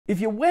If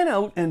you went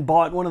out and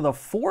bought one of the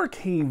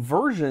 4K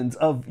versions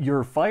of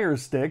your Fire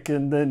Stick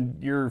and then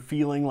you're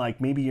feeling like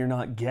maybe you're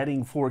not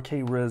getting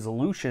 4K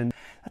resolution,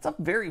 that's a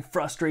very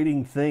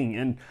frustrating thing.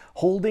 And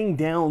holding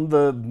down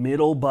the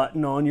middle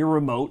button on your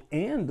remote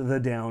and the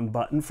down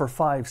button for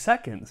 5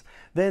 seconds,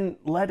 then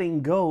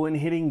letting go and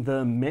hitting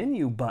the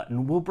menu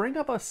button will bring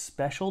up a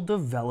special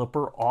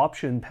developer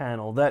option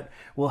panel that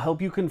will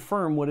help you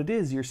confirm what it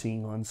is you're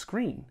seeing on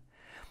screen.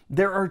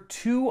 There are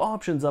two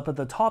options up at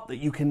the top that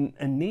you can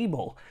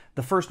enable.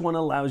 The first one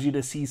allows you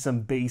to see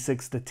some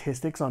basic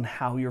statistics on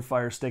how your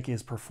Fire Stick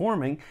is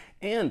performing,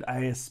 and I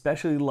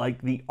especially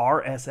like the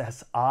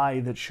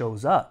RSSI that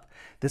shows up.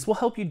 This will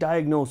help you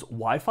diagnose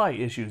Wi-Fi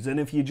issues, and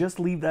if you just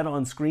leave that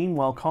on screen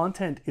while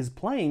content is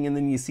playing and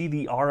then you see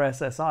the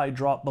RSSI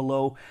drop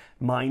below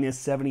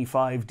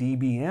 -75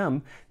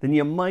 dBm, then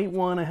you might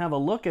want to have a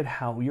look at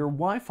how your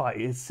Wi-Fi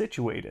is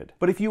situated.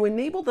 But if you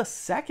enable the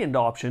second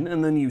option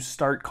and then you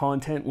start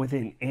content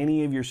within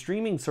any of your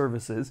streaming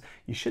services,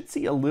 you should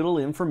see a little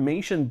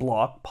information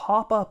block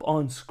pop up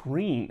on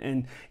screen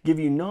and give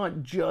you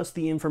not just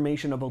the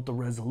information about the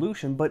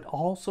resolution, but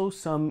also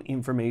some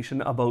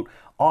information about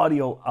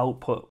audio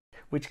output,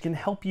 which can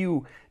help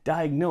you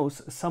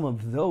diagnose some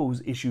of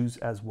those issues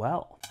as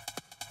well.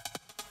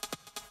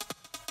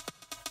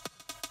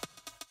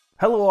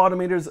 Hello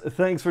automators,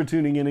 thanks for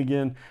tuning in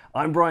again.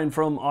 I'm Brian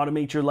from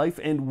Automate Your Life,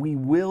 and we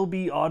will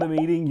be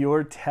automating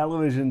your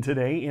television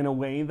today in a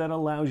way that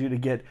allows you to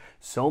get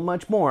so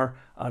much more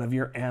out of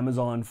your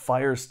Amazon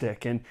Fire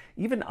Stick. And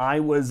even I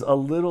was a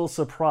little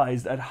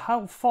surprised at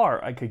how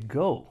far I could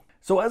go.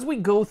 So as we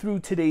go through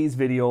today's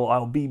video,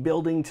 I'll be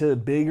building to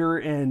bigger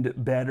and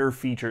better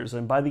features.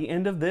 And by the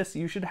end of this,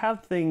 you should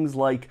have things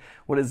like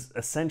what is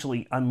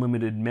essentially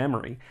unlimited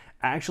memory,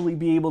 actually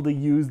be able to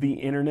use the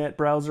internet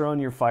browser on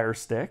your Fire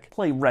Stick,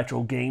 play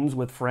retro games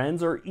with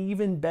friends, or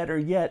even better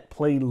yet,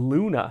 play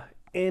Luna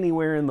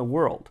anywhere in the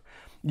world.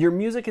 Your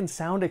music and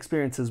sound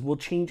experiences will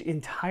change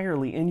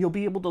entirely, and you'll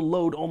be able to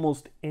load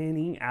almost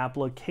any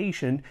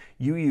application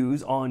you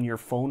use on your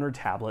phone or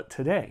tablet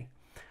today.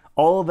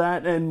 All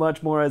that and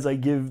much more as I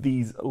give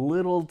these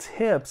little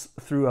tips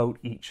throughout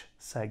each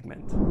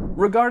segment.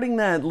 Regarding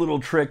that little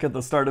trick at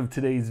the start of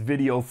today's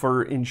video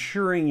for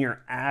ensuring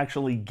you're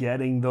actually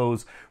getting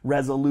those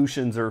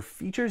resolutions or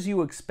features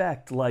you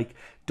expect, like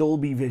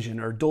Dolby Vision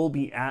or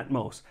Dolby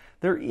Atmos,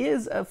 there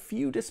is a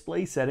few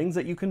display settings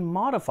that you can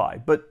modify,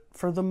 but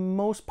for the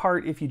most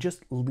part, if you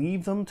just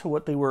leave them to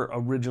what they were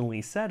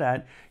originally set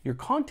at, your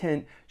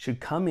content should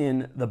come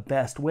in the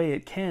best way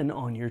it can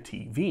on your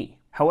TV.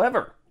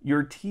 However,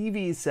 your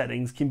TV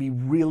settings can be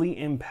really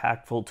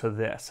impactful to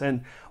this,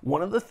 and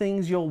one of the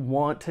things you'll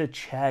want to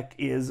check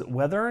is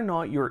whether or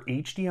not your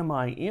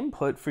HDMI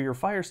input for your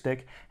Fire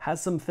Stick has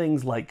some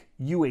things like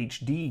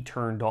UHD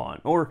turned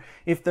on, or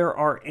if there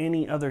are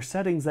any other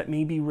settings that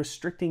may be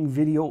restricting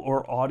video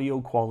or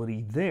audio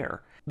quality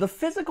there. The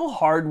physical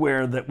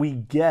hardware that we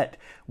get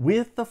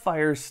with the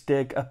Fire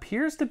Stick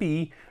appears to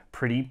be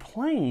pretty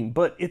plain,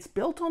 but it's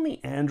built on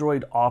the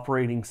Android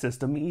operating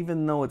system,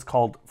 even though it's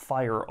called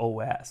Fire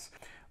OS.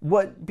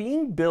 What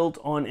being built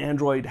on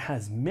Android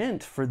has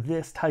meant for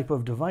this type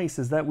of device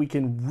is that we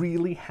can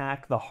really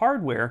hack the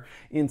hardware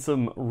in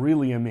some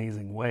really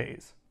amazing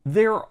ways.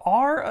 There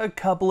are a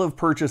couple of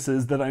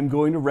purchases that I'm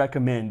going to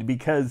recommend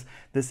because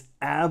this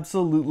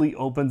absolutely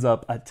opens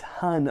up a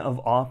ton of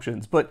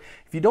options. But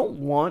if you don't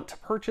want to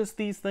purchase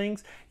these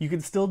things, you can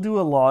still do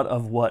a lot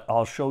of what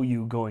I'll show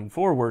you going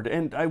forward,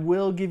 and I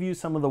will give you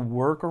some of the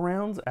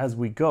workarounds as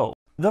we go.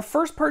 The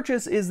first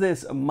purchase is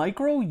this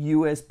micro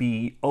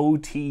USB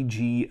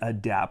OTG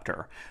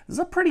adapter. This is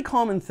a pretty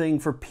common thing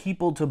for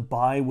people to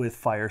buy with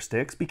Fire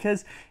Sticks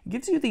because it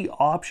gives you the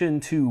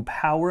option to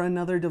power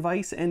another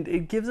device, and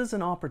it gives us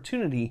an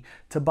opportunity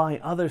to buy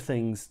other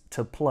things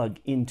to plug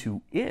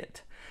into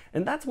it.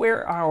 And that's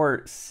where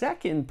our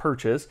second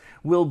purchase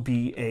will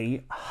be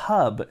a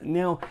hub.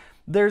 Now,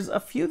 there's a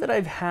few that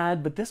I've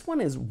had, but this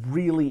one is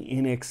really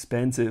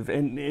inexpensive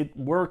and it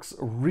works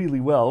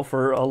really well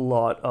for a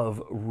lot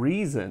of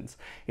reasons.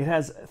 It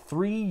has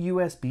 3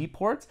 USB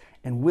ports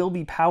and will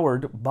be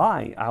powered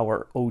by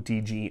our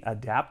OTG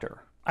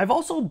adapter. I've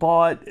also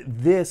bought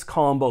this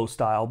combo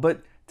style,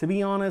 but to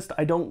be honest,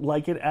 I don't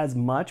like it as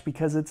much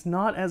because it's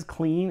not as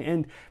clean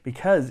and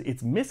because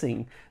it's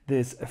missing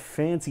this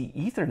fancy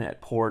Ethernet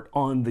port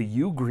on the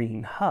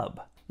Ugreen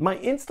hub. My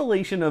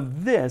installation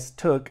of this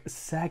took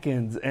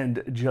seconds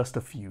and just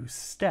a few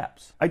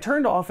steps. I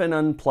turned off and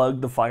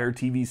unplugged the Fire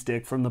TV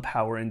Stick from the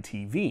power and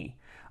TV.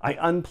 I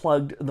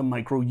unplugged the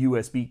micro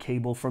USB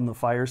cable from the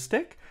Fire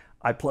Stick.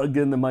 I plugged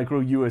in the micro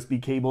USB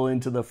cable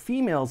into the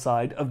female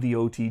side of the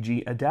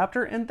OTG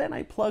adapter, and then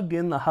I plugged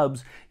in the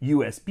hub's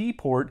USB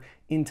port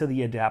into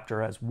the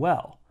adapter as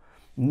well.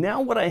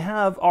 Now what I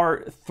have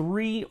are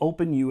 3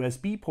 open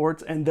USB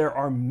ports, and there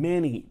are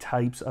many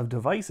types of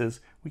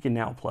devices we can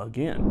now plug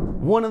in.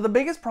 One of the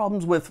biggest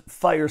problems with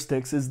Fire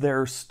Sticks is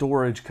their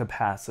storage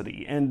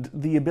capacity and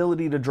the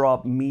ability to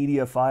drop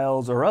media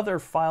files or other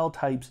file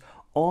types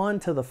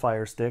onto the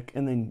Fire Stick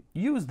and then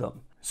use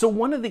them. So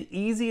one of the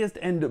easiest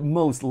and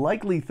most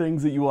likely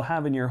things that you will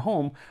have in your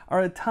home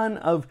are a ton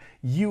of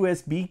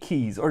USB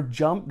keys or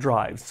jump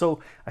drives. So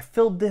I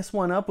filled this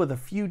one up with a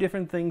few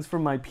different things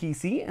from my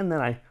PC and then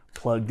I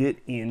plugged it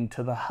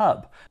into the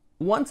hub.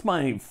 Once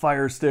my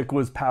Fire Stick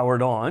was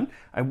powered on,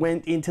 I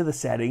went into the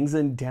settings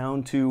and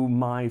down to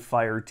my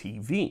Fire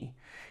TV.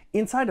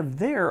 Inside of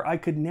there, I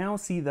could now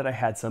see that I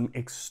had some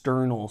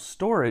external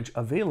storage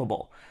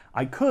available.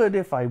 I could,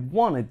 if I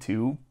wanted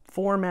to,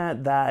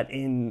 format that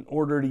in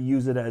order to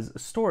use it as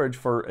storage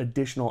for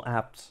additional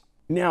apps.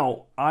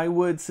 Now, I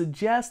would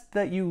suggest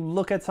that you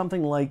look at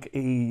something like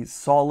a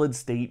solid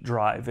state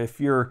drive if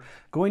you're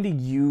going to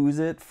use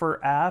it for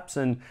apps,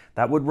 and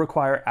that would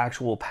require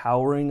actual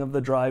powering of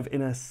the drive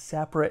in a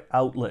separate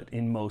outlet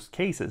in most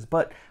cases.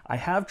 But I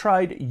have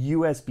tried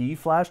USB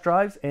flash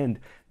drives and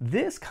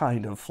this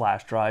kind of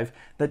flash drive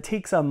that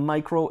takes a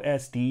micro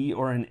SD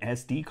or an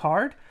SD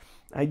card.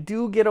 I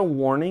do get a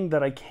warning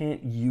that I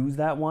can't use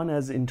that one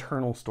as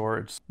internal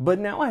storage. But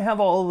now I have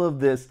all of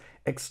this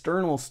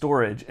external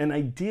storage and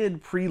I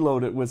did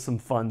preload it with some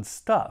fun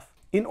stuff.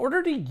 In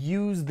order to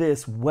use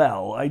this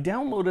well, I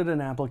downloaded an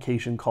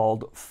application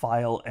called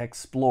File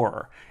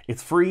Explorer.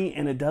 It's free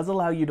and it does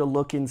allow you to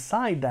look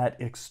inside that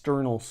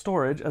external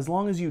storage as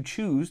long as you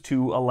choose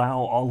to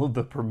allow all of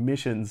the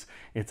permissions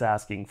it's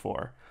asking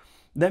for.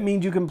 That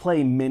means you can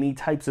play many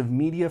types of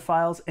media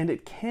files and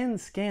it can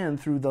scan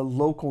through the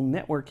local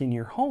network in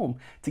your home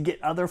to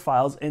get other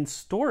files and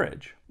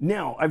storage.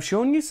 Now, I've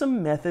shown you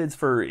some methods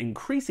for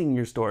increasing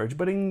your storage,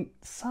 but in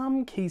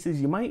some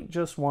cases you might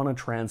just want to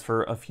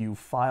transfer a few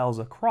files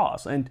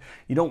across and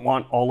you don't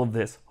want all of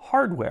this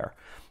hardware.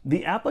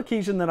 The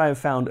application that I've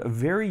found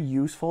very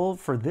useful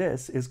for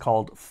this is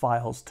called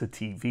Files to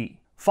TV.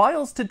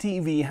 Files to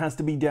TV has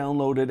to be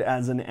downloaded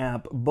as an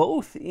app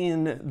both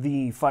in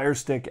the Fire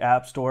Stick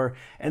App Store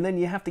and then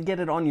you have to get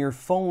it on your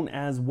phone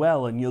as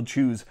well, and you'll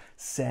choose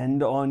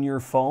Send on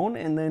your phone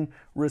and then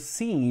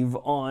Receive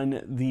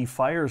on the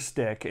Fire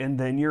Stick, and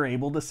then you're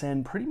able to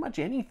send pretty much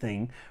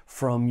anything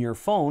from your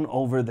phone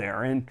over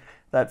there, and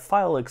that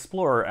File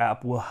Explorer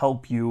app will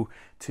help you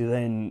to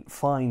then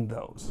find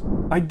those.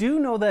 I do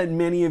know that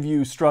many of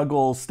you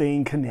struggle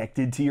staying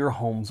connected to your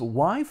home's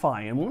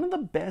Wi-Fi, and one of the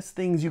best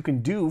things you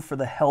can do for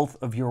the health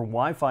of your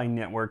Wi-Fi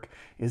network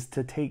is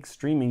to take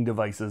streaming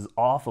devices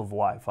off of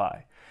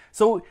Wi-Fi.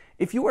 So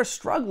if you are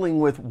struggling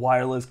with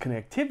wireless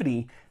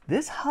connectivity,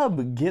 this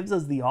hub gives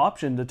us the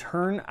option to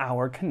turn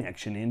our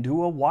connection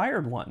into a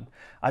wired one.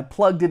 I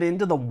plugged it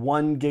into the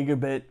 1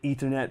 gigabit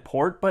Ethernet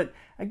port, but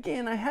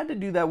again, I had to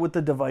do that with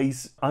the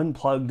device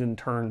unplugged and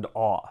turned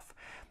off.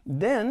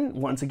 Then,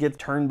 once it gets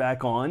turned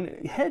back on,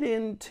 head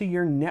into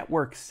your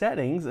network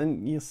settings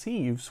and you see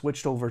you've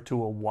switched over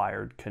to a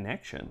wired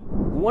connection.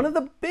 One of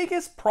the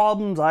biggest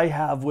problems I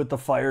have with the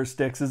Fire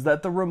Sticks is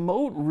that the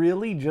remote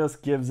really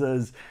just gives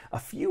us a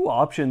few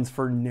options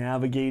for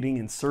navigating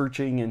and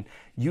searching and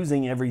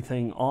using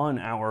everything on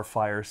our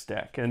Fire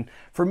Stick. And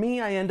for me,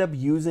 I end up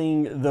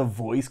using the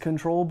voice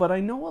control, but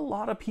I know a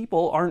lot of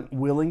people aren't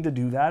willing to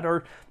do that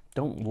or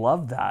don't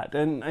love that.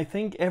 And I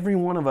think every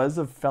one of us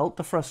have felt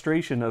the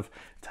frustration of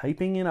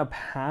typing in a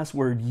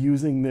password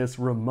using this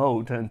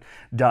remote and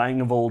dying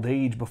of old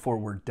age before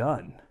we're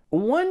done.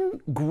 One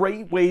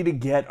great way to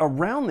get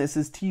around this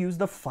is to use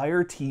the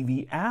Fire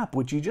TV app,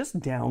 which you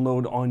just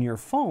download on your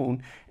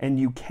phone and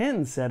you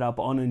can set up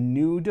on a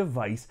new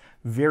device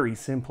very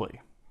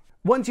simply.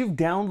 Once you've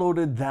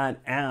downloaded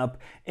that app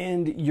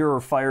and your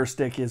Fire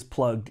Stick is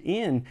plugged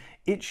in,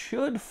 it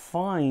should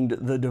find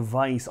the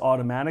device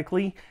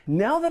automatically.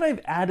 Now that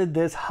I've added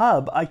this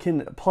hub, I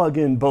can plug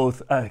in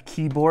both a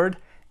keyboard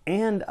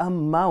and a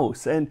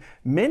mouse, and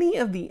many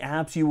of the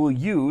apps you will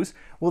use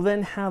will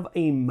then have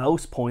a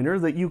mouse pointer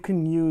that you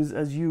can use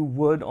as you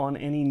would on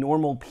any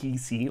normal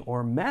PC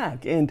or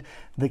Mac, and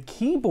the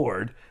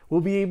keyboard will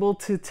be able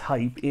to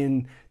type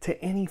in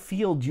to any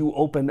field you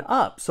open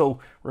up. So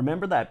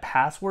remember that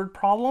password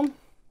problem?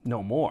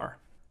 No more.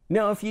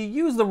 Now, if you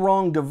use the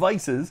wrong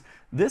devices,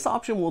 this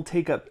option will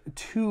take up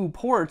 2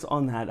 ports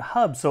on that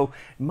hub, so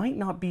it might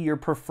not be your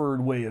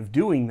preferred way of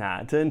doing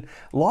that. And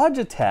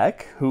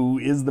Logitech, who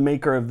is the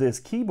maker of this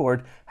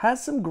keyboard,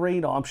 has some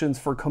great options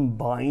for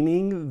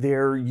combining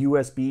their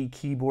USB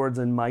keyboards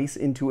and mice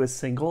into a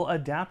single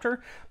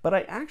adapter, but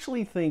I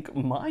actually think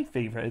my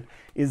favorite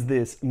is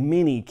this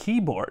mini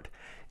keyboard.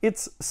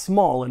 It's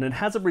small and it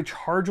has a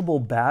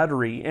rechargeable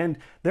battery, and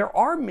there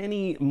are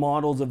many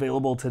models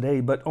available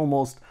today, but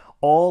almost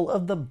all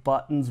of the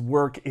buttons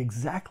work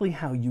exactly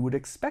how you would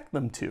expect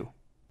them to.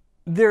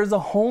 There's a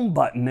home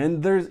button,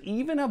 and there's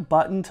even a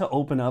button to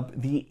open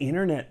up the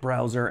internet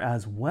browser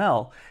as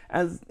well,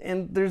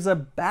 and there's a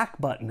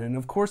back button, and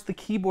of course the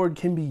keyboard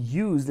can be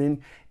used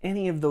in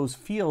any of those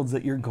fields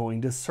that you're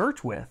going to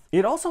search with.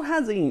 It also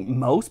has a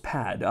mouse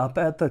pad up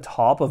at the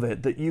top of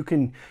it that you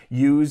can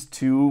use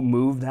to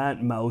move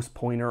that mouse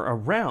pointer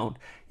around.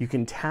 You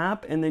can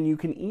tap, and then you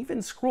can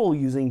even scroll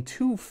using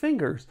 2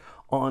 fingers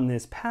on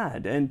this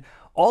pad, and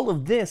all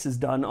of this is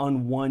done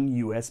on one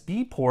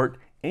USB port,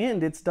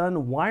 and it's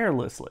done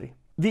wirelessly.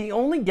 The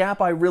only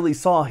gap I really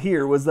saw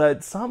here was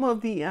that some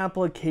of the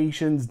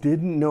applications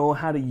didn't know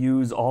how to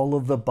use all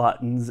of the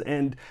buttons,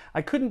 and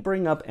I couldn't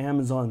bring up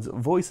Amazon's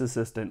voice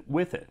assistant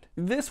with it.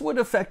 This would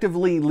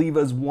effectively leave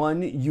us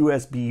one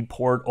USB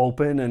port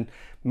open, and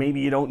maybe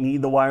you don't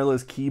need the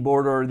wireless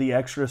keyboard or the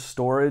extra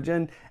storage,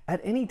 and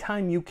at any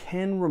time you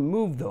can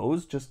remove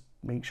those. Just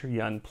make sure you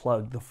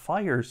unplug the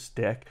Fire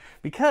Stick,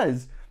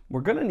 because we're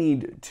gonna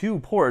need 2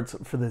 ports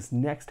for this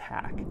next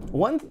hack.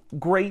 One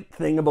great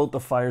thing about the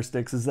Fire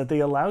Sticks is that they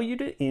allow you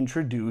to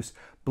introduce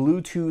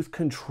Bluetooth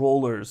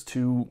controllers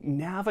to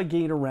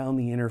navigate around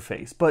the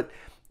interface. But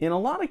in a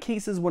lot of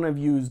cases when I've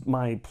used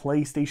my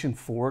PlayStation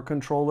 4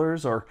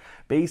 controllers, or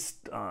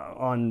based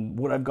on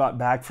what I've got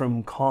back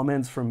from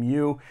comments from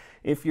you,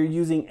 if you're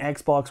using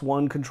Xbox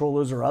One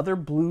controllers or other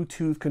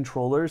Bluetooth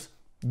controllers,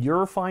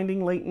 you're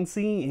finding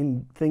latency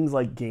in things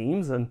like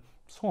games, and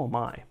so am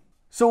I.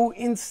 So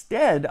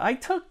instead, I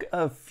took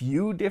a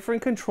few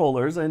different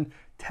controllers and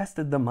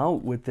tested them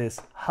out with this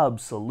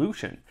hub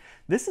solution.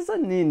 This is a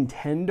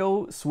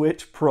Nintendo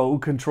Switch Pro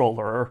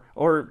controller,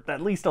 or at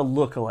least a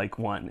lookalike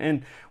one.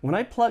 And when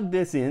I plugged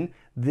this in,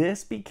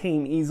 this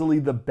became easily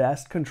the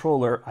best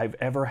controller I've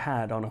ever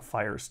had on a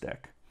Fire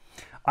Stick.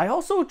 I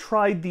also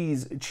tried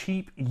these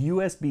cheap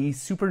USB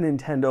Super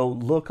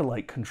Nintendo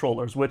lookalike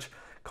controllers, which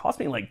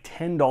cost me like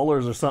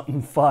 $10 or something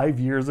 5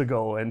 years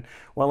ago, and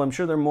while I'm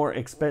sure they're more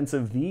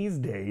expensive these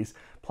days,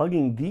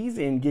 plugging these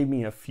in gave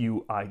me a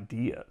few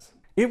ideas.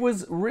 It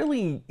was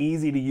really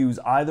easy to use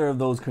either of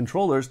those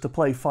controllers to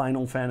play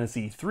Final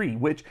Fantasy III,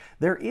 which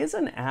there is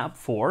an app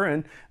for,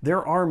 and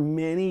there are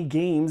many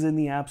games in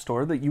the App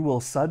Store that you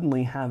will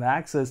suddenly have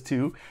access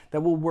to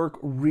that will work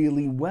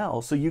really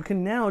well. So you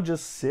can now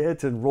just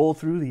sit and roll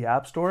through the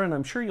App Store, and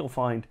I'm sure you'll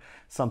find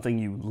something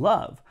you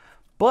love.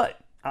 But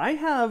I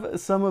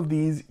have some of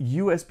these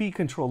USB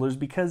controllers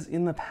because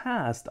in the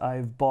past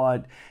I've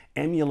bought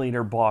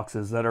emulator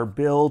boxes that are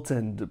built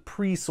and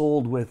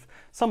pre-sold with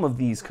some of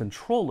these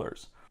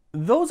controllers.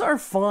 Those are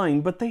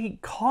fine, but they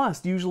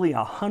cost usually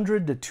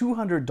 $100 to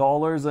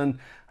 $200, and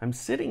I'm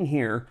sitting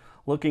here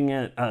looking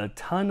at a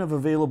ton of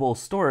available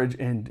storage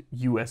and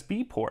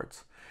USB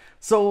ports.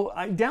 So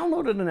I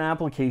downloaded an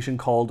application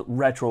called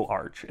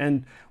RetroArch,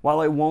 and while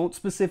I won't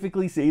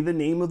specifically say the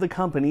name of the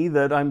company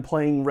that I'm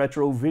playing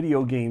retro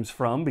video games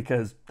from,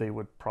 because they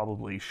would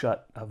probably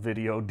shut a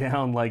video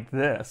down like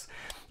this,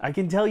 I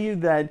can tell you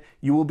that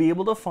you will be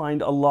able to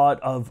find a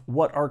lot of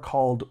what are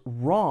called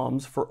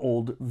ROMs for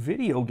old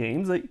video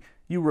games that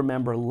you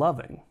remember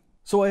loving.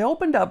 So I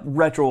opened up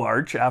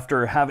RetroArch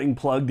after having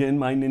plugged in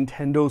my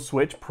Nintendo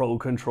Switch Pro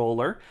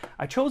controller.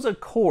 I chose a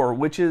core,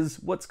 which is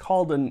what's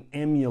called an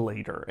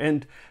emulator.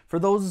 And for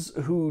those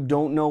who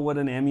don't know what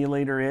an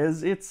emulator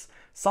is, it's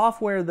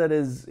software that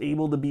is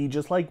able to be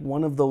just like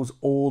one of those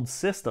old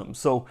systems.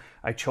 So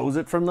I chose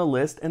it from the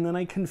list, and then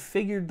I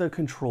configured the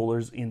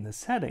controllers in the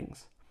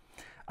settings.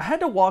 I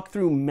had to walk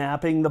through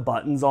mapping the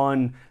buttons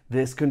on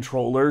this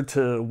controller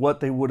to what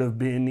they would have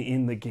been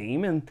in the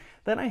game, and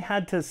then I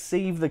had to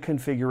save the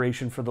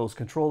configuration for those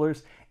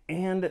controllers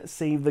and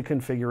save the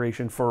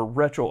configuration for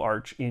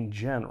RetroArch in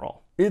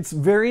general. It's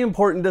very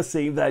important to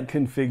save that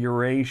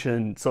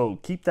configuration, so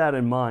keep that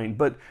in mind.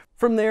 But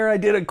from there, I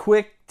did a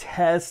quick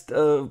test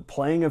of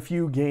playing a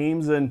few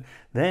games, and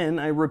then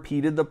I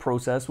repeated the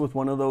process with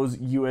one of those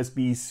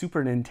USB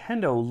Super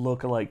Nintendo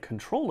lookalike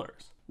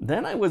controllers.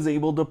 Then I was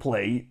able to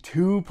play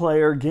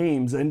 2-player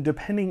games, and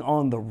depending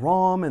on the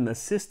ROM and the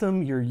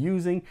system you're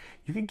using,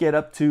 you could get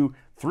up to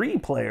 3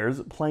 players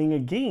playing a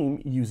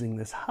game using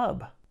this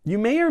hub. You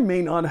may or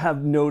may not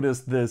have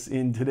noticed this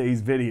in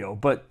today's video,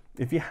 but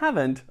if you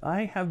haven't,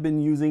 I have been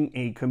using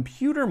a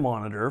computer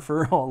monitor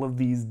for all of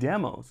these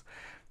demos.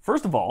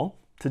 First of all,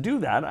 to do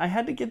that, I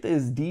had to get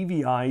this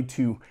DVI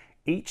to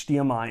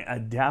HDMI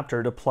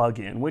adapter to plug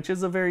in, which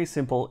is a very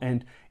simple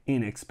and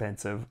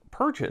inexpensive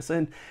purchase.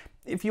 And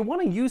if you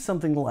want to use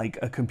something like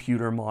a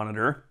computer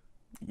monitor,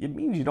 it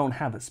means you don't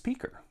have a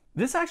speaker.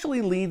 This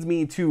actually leads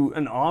me to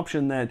an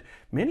option that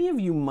many of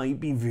you might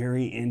be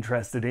very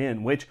interested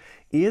in, which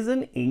is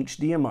an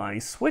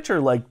HDMI switcher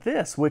like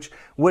this, which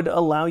would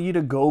allow you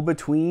to go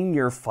between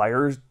your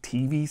Fire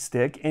TV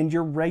stick and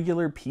your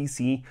regular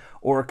PC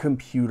or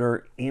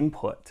computer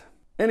input.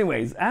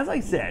 Anyways, as I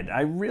said,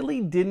 I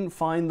really didn't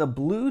find the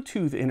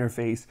Bluetooth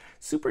interface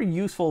super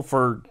useful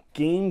for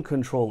game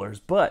controllers,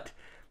 but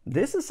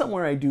this is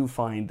somewhere I do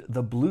find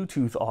the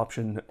Bluetooth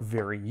option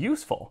very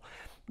useful.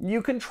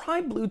 You can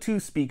try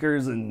Bluetooth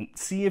speakers and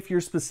see if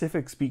your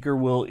specific speaker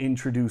will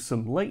introduce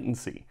some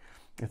latency.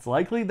 It's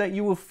likely that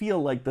you will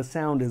feel like the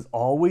sound is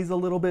always a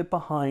little bit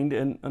behind,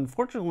 and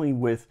unfortunately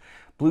with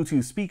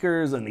Bluetooth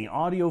speakers and the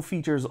audio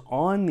features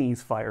on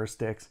these Fire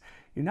Sticks,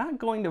 you're not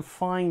going to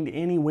find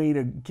any way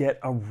to get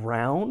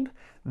around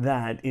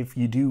that if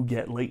you do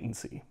get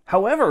latency.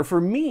 However,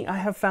 for me, I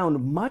have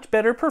found much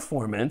better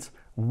performance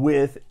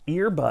with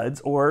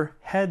earbuds or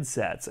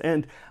headsets,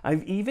 and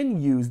I've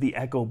even used the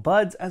Echo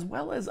Buds as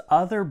well as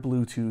other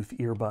Bluetooth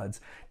earbuds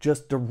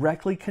just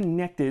directly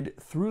connected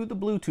through the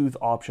Bluetooth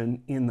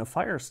option in the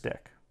Fire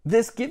Stick.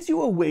 This gives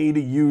you a way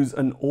to use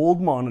an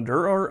old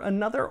monitor or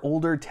another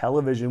older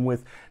television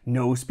with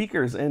no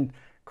speakers and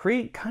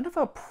create kind of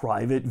a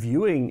private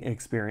viewing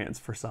experience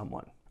for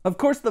someone. Of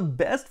course, the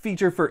best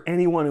feature for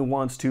anyone who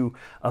wants to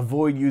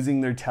avoid using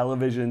their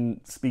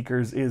television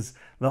speakers is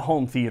the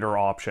home theater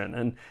option.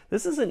 And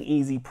this is an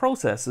easy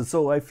process, and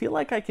so I feel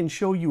like I can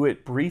show you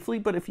it briefly,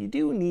 but if you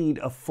do need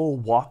a full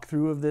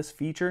walkthrough of this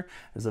feature,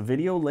 there's a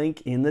video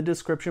link in the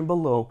description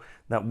below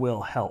that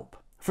will help.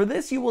 For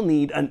this, you will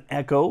need an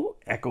Echo,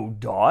 Echo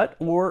Dot,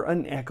 or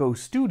an Echo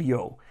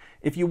Studio.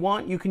 If you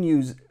want, you can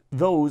use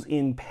those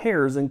in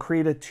pairs and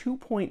create a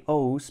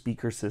 2.0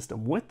 speaker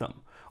system with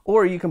them.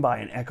 Or you can buy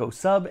an Echo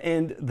Sub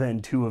and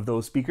then 2 of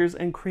those speakers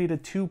and create a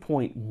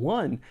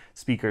 2.1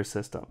 speaker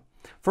system.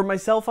 For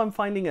myself, I'm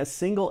finding a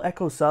single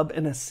Echo Sub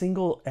and a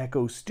single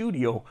Echo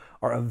Studio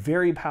are a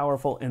very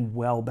powerful and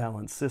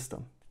well-balanced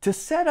system. To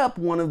set up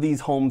one of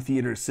these home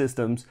theater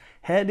systems,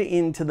 head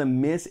into the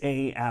Miss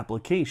A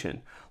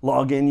application.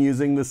 Log in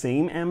using the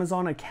same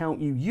Amazon account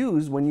you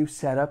use when you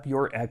set up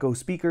your Echo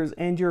speakers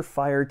and your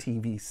Fire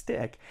TV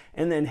stick,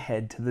 and then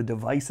head to the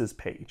Devices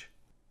page.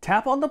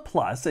 Tap on the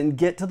plus and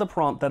get to the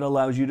prompt that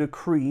allows you to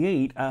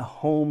create a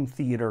home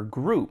theater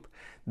group.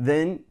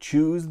 Then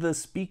choose the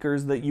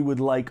speakers that you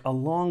would like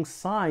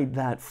alongside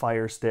that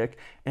Fire Stick,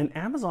 and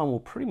Amazon will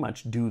pretty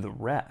much do the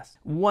rest.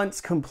 Once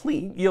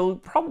complete, you'll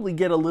probably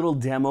get a little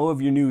demo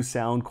of your new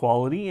sound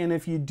quality, and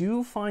if you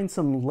do find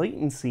some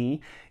latency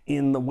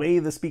in the way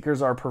the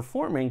speakers are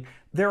performing,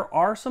 there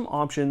are some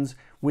options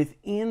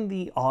within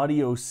the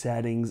audio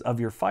settings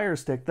of your Fire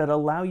Stick that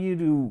allow you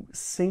to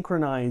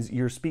synchronize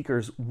your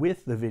speakers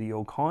with the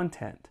video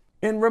content.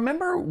 And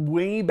remember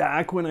way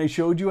back when I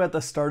showed you at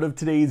the start of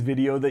today's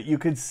video that you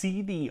could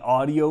see the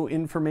audio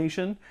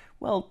information?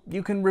 Well,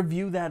 you can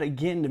review that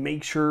again to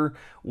make sure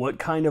what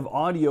kind of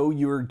audio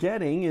you're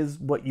getting is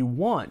what you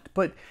want.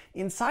 But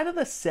inside of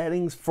the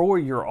settings for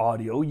your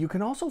audio, you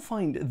can also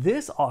find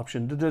this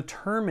option to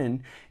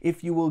determine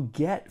if you will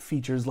get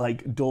features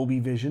like Dolby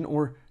Vision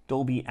or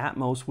Dolby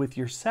Atmos with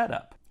your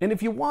setup. And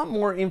if you want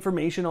more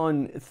information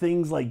on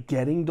things like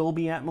getting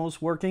Dolby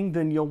Atmos working,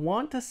 then you'll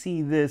want to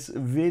see this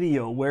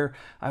video where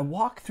I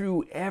walk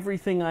through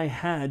everything I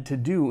had to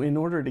do in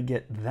order to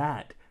get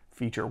that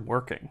feature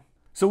working.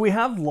 So we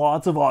have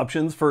lots of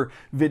options for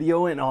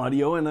video and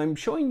audio, and I'm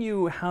showing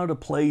you how to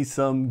play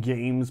some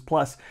games.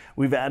 Plus,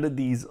 we've added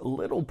these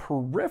little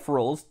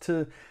peripherals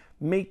to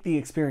make the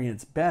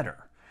experience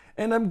better.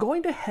 And I'm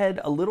going to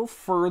head a little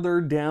further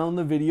down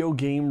the video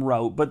game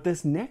route, but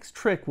this next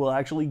trick will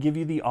actually give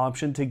you the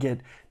option to get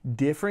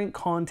different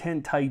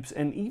content types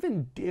and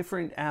even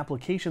different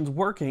applications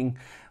working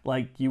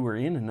like you were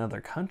in another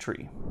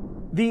country.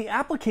 The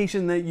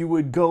application that you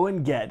would go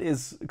and get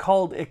is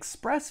called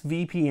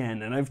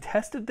ExpressVPN, and I've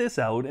tested this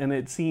out and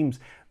it seems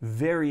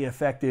very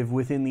effective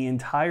within the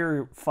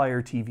entire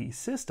Fire TV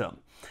system.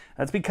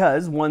 That's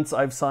because once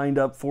I've signed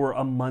up for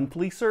a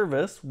monthly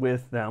service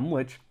with them,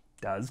 which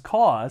does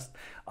cost,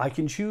 I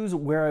can choose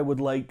where I would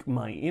like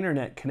my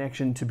internet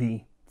connection to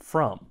be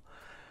from.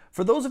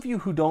 For those of you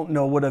who don't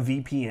know what a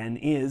VPN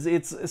is,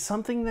 it's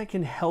something that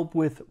can help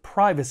with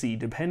privacy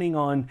depending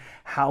on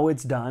how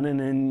it's done, and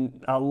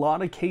in a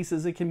lot of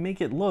cases it can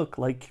make it look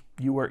like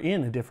you are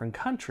in a different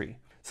country.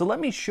 So let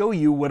me show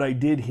you what I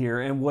did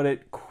here and what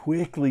it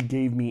quickly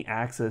gave me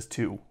access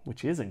to,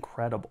 which is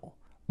incredible.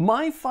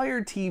 My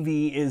Fire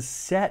TV is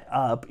set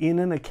up in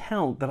an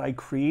account that I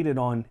created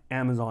on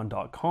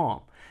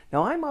Amazon.com.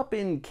 Now I'm up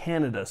in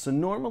Canada, so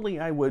normally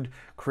I would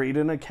create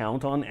an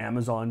account on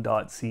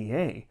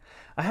Amazon.ca.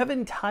 I have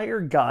entire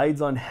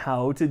guides on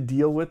how to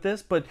deal with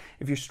this, but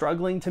if you're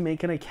struggling to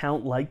make an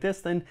account like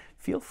this, then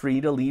feel free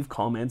to leave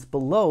comments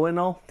below and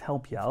I'll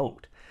help you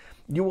out.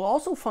 You will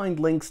also find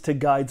links to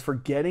guides for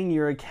getting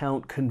your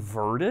account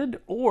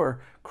converted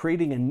or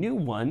creating a new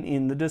one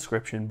in the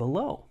description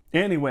below.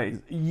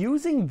 Anyways,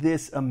 using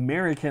this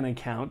American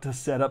account to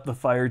set up the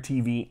Fire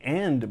TV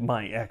and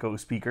my Echo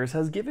speakers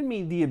has given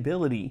me the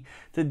ability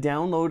to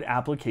download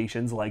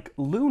applications like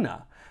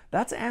Luna.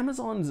 That's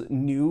Amazon's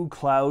new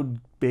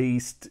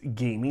cloud-based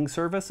gaming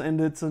service, and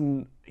it's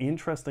an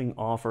interesting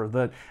offer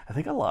that I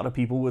think a lot of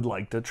people would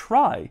like to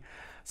try.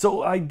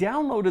 So I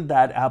downloaded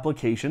that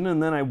application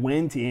and then I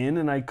went in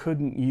and I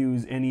couldn't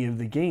use any of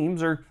the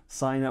games or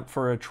sign up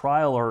for a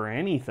trial or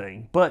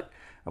anything. But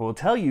I will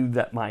tell you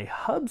that my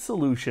hub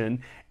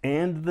solution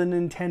and the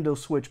Nintendo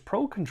Switch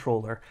Pro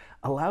controller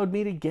allowed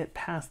me to get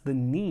past the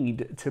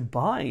need to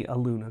buy a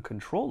Luna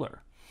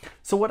controller.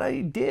 So what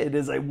I did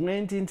is I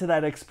went into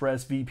that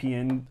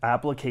ExpressVPN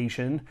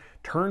application,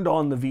 turned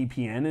on the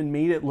VPN, and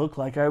made it look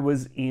like I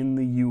was in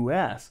the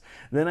US.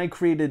 Then I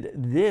created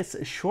this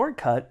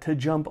shortcut to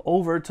jump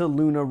over to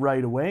Luna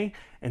right away,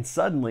 and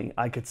suddenly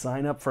I could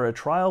sign up for a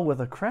trial with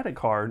a credit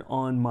card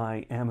on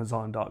my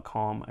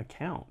Amazon.com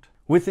account.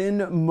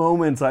 Within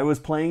moments, I was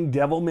playing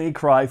Devil May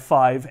Cry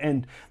 5,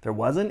 and there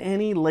wasn't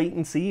any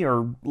latency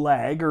or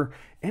lag or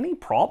any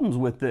problems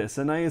with this.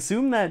 And I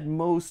assume that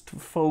most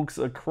folks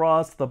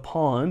across the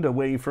pond,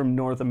 away from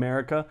North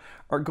America,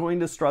 are going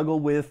to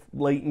struggle with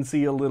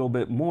latency a little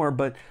bit more,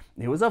 but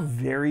it was a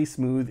very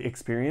smooth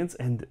experience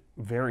and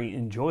very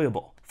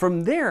enjoyable.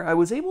 From there, I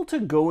was able to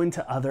go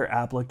into other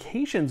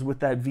applications with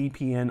that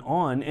VPN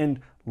on and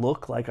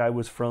look like I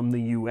was from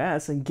the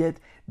US and get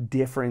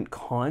different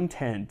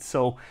content.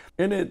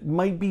 And it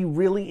might be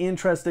really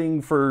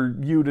interesting for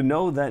you to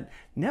know that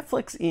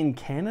Netflix in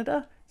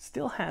Canada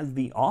still has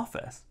The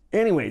Office.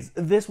 Anyways,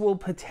 this will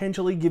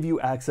potentially give you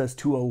access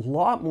to a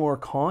lot more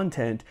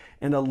content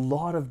and a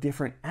lot of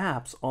different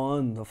apps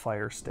on the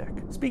Fire Stick.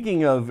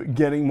 Speaking of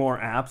getting more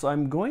apps,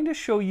 I'm going to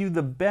show you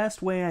the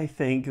best way I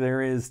think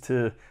there is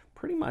to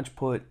pretty much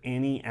put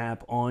any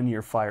app on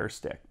your Fire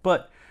Stick.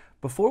 But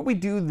before we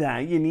do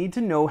that, you need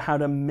to know how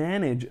to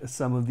manage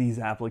some of these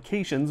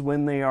applications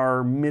when they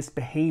are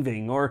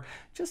misbehaving, or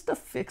just to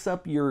fix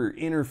up your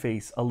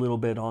interface a little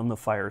bit on the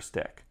Fire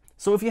Stick.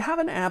 So if you have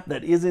an app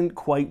that isn't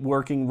quite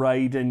working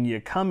right and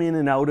you come in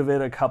and out of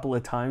it a couple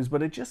of times,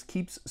 but it just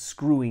keeps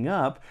screwing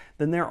up,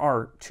 then there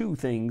are two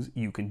things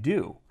you can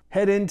do.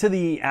 Head into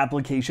the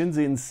applications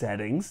in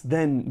settings,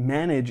 then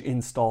manage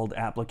installed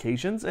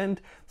applications,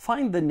 and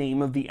find the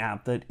name of the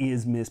app that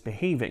is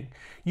misbehaving.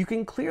 You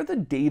can clear the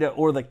data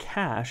or the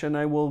cache, and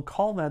I will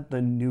call that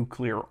the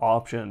nuclear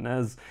option,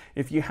 as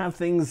if you have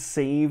things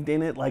saved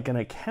in it like an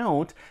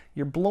account,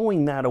 you're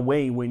blowing that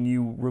away when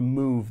you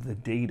remove the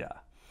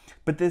data.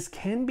 But this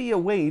can be a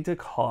way to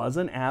cause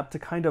an app to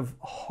kind of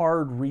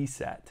hard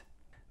reset.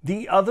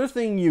 The other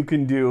thing you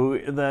can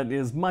do that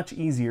is much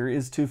easier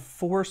is to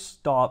force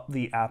stop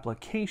the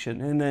application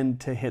and then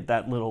to hit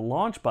that little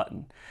launch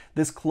button.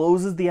 This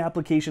closes the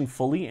application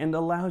fully and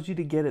allows you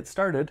to get it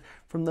started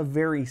from the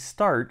very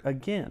start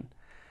again.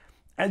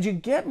 As you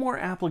get more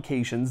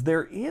applications,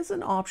 there is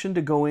an option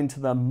to go into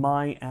the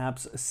My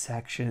Apps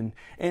section,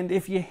 and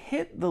if you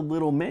hit the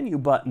little menu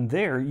button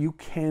there, you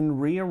can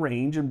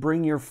rearrange and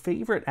bring your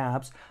favorite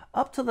apps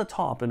up to the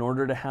top in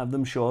order to have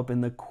them show up in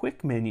the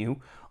quick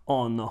menu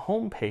on the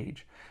home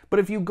page. But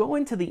if you go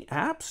into the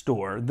App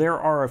Store, there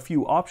are a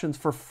few options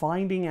for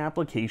finding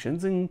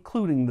applications,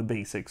 including the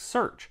basic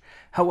search.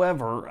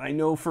 However, I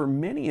know for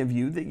many of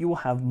you that you will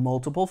have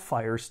multiple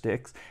Fire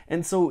Sticks,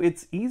 and so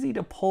it's easy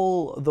to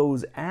pull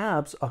those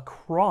apps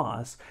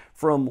across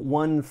from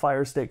one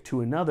Fire Stick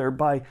to another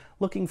by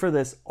looking for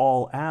this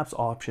All Apps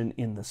option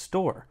in the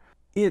store.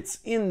 It's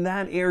in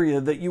that area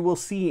that you will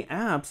see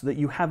apps that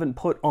you haven't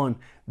put on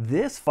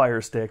this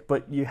Fire Stick,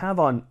 but you have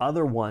on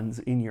other ones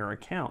in your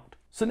account.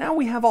 So now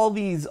we have all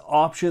these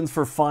options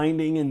for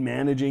finding and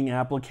managing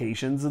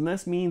applications, and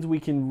this means we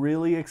can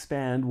really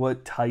expand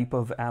what type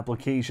of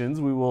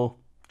applications we will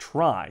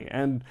try.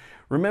 And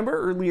remember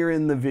earlier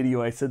in the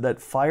video I said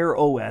that Fire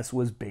OS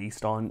was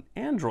based on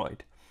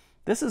Android.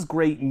 This is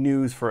great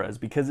news for us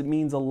because it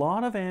means a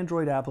lot of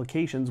Android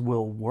applications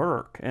will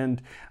work. And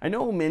I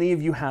know many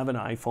of you have an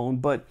iPhone,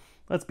 but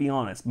let's be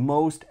honest,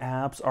 most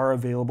apps are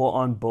available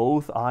on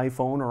both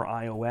iPhone or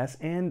iOS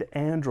and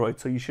Android,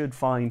 so you should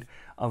find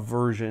a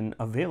version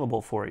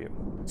available for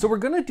you. So we're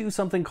going to do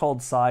something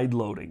called side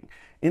loading.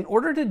 In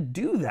order to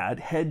do that,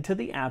 head to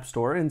the App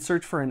Store and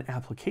search for an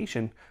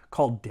application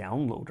called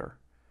Downloader.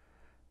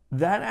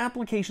 That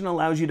application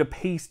allows you to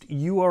paste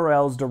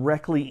URLs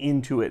directly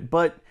into it,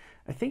 but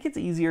I think it's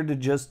easier to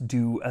just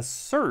do a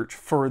search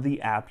for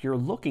the app you're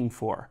looking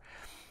for.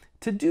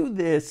 To do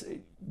this,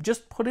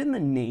 just put in the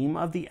name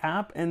of the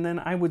app and then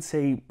I would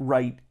say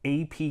write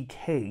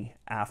APK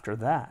after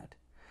that.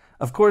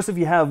 Of course, if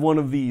you have one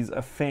of these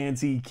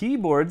fancy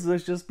keyboards,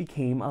 this just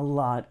became a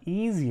lot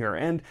easier.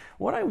 And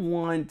what I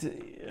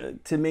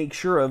want to make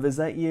sure of is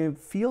that you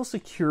feel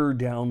secure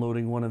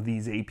downloading one of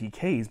these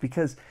APKs,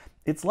 because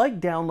it's like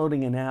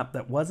downloading an app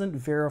that wasn't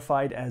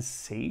verified as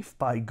safe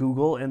by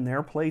Google in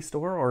their Play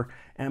Store or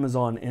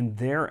Amazon in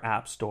their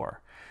App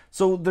Store.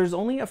 So there's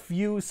only a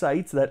few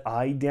sites that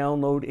I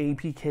download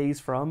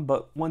APKs from,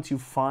 but once you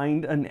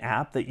find an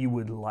app that you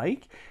would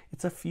like,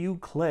 it's a few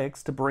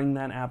clicks to bring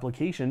that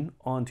application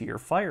onto your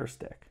Fire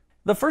Stick.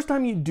 The first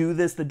time you do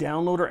this, the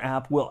Downloader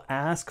app will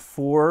ask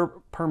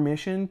for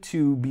permission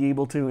to be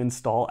able to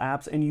install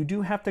apps, and you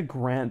do have to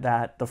grant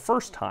that the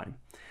first time.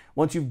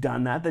 Once you've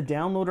done that, the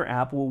Downloader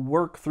app will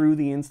work through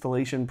the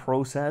installation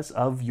process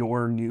of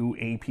your new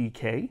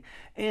APK,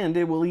 and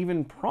it will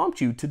even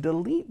prompt you to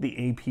delete the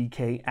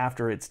APK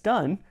after it's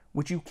done,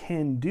 which you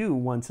can do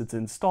once it's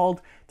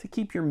installed to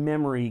keep your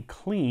memory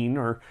clean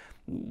or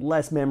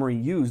less memory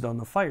used on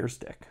the Fire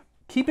Stick.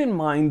 Keep in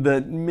mind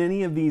that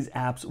many of these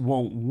apps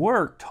won't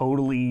work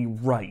totally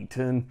right,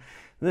 and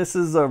This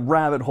is a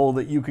rabbit hole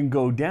that you can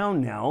go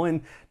down now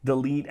and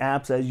delete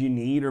apps as you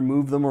need or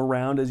move them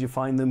around as you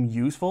find them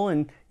useful,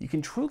 and you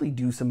can truly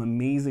do some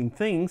amazing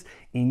things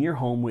in your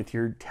home with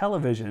your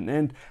television.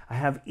 And I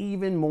have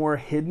even more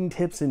hidden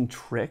tips and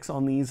tricks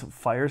on these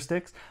Fire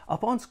Sticks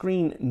up on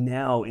screen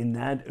now in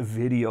that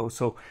video.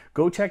 So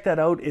go check that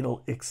out.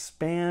 It'll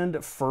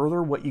expand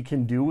further what you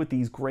can do with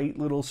these great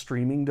little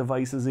streaming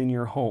devices in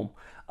your home.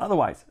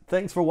 Otherwise,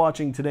 thanks for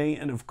watching today,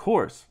 and of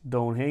course,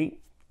 don't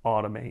hate,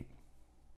 automate.